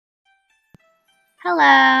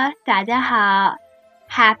Hello， 大家好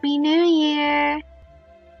 ，Happy New Year，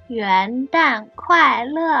 元旦快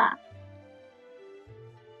乐。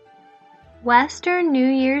Western New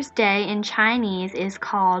Year's Day in Chinese is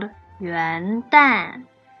called 元旦.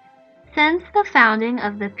 Since the founding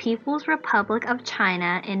of the People's Republic of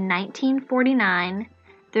China in 1949,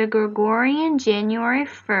 the Gregorian January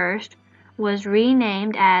 1st was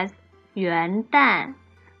renamed as 元旦,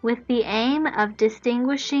 with the aim of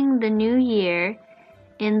distinguishing the new year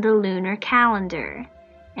in the lunar calendar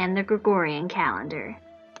and the Gregorian calendar.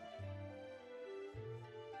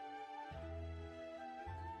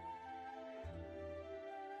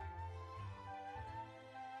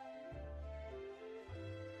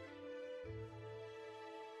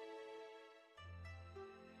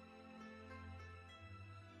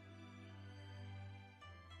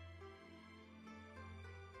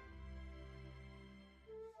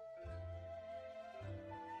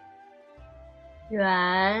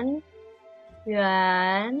 Yuán,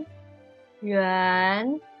 yuán,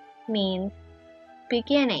 yuán means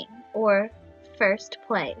beginning or first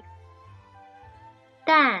place.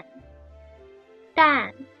 Dan,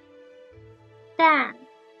 dan, dan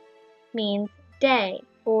means day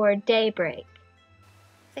or daybreak.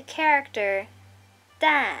 The character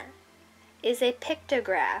dan is a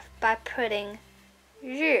pictograph by putting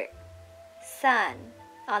日, sun,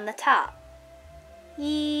 on the top,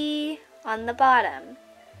 yi on the bottom,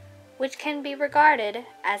 which can be regarded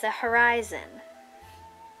as a horizon.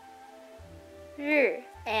 日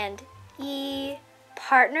and yi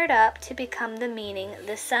partnered up to become the meaning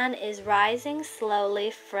the sun is rising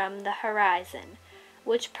slowly from the horizon,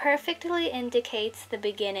 which perfectly indicates the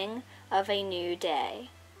beginning of a new day.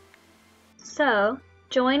 So,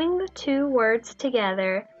 joining the two words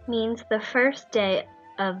together means the first day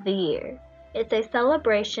of the year. It's a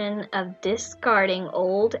celebration of discarding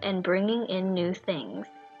old and bringing in new things.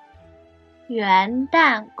 元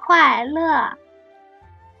旦快乐!